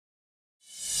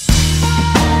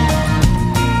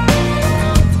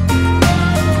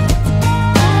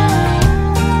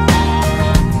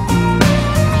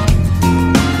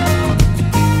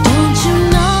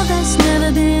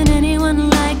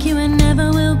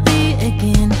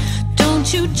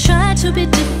to be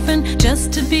different,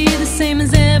 just to be the same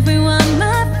as everyone,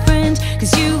 my friend.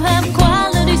 Cause you have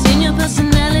qualities in your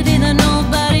personality that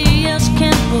nobody else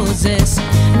can possess.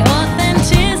 And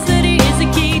authenticity is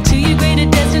the key to your greater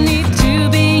destiny, to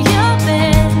be your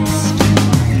best.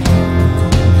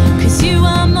 Cause you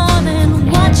are more than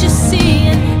what you see,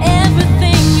 and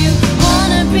everything you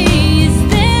wanna be is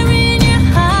there in your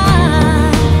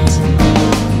heart.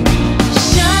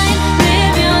 Shine,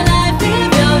 live your life,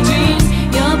 live your dreams.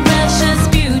 Your precious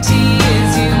beauty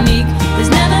is unique. There's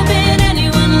never been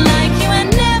anyone like you and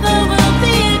never will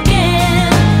be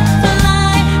again.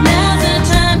 Fly, now's the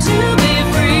time to be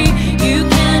free. You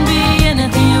can be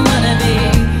anything you wanna be.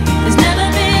 There's never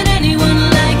been anyone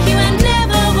like you and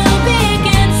never will be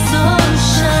again. So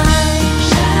shine,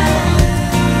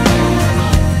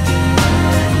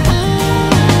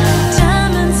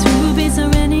 diamonds, rubies, or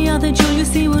any other jewel you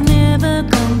see will never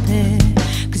compare.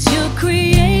 Cause you're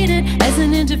created as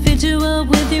an individual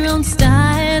with your own style.